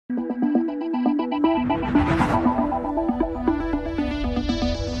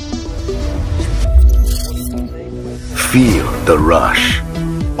Feel the rush.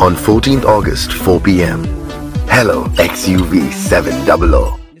 On 14th August 4 p.m. Hello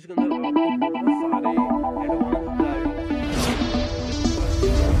XUV700.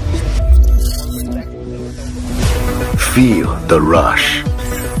 Feel the rush.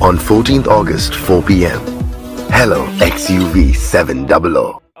 On 14th August 4 p.m. Hello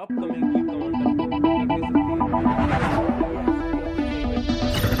XUV700.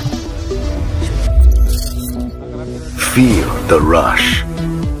 Feel the rush.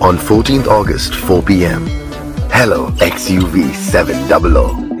 On 14th August 4 p.m. Hello XUV700.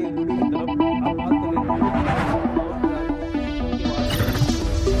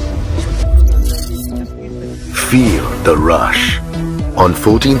 Feel the rush. On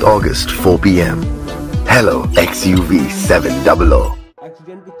 14th August 4 p.m. Hello XUV700.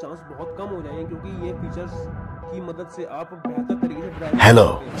 Accident के chance बहुत कम हो जाएंगे क्योंकि ये features की मदद से आप बेहतर तरीके से drive Hello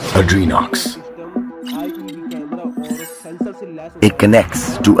Adrenox. It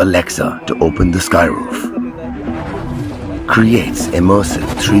connects to Alexa to open the skyroof. Creates immersive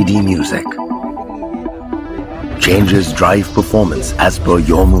 3D music. Changes drive performance as per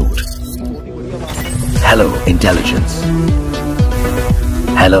your mood. Hello Intelligence.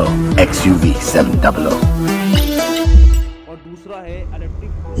 Hello XUV700.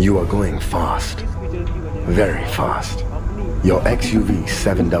 You are going fast. Very fast. Your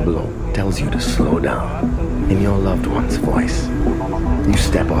XUV700 tells you to slow down. In your loved one's voice, you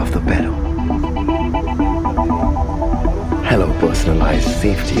step off the pedal. Hello personalized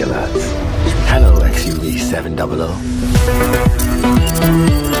safety alerts. Hello XUV700.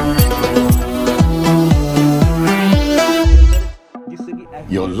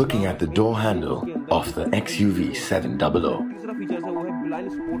 You're looking at the door handle of the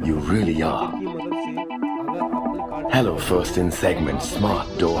XUV700. You really are. Hello first in segment smart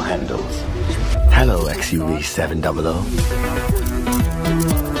door handles. Hello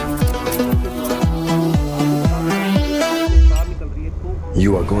XUV700.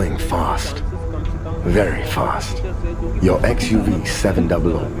 You are going fast. Very fast. Your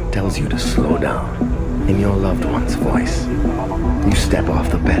XUV700 tells you to slow down. In your loved one's voice, you step off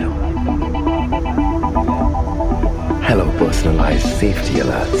the pedal. Hello personalized safety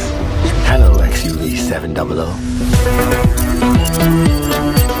alerts. Hello XUV700.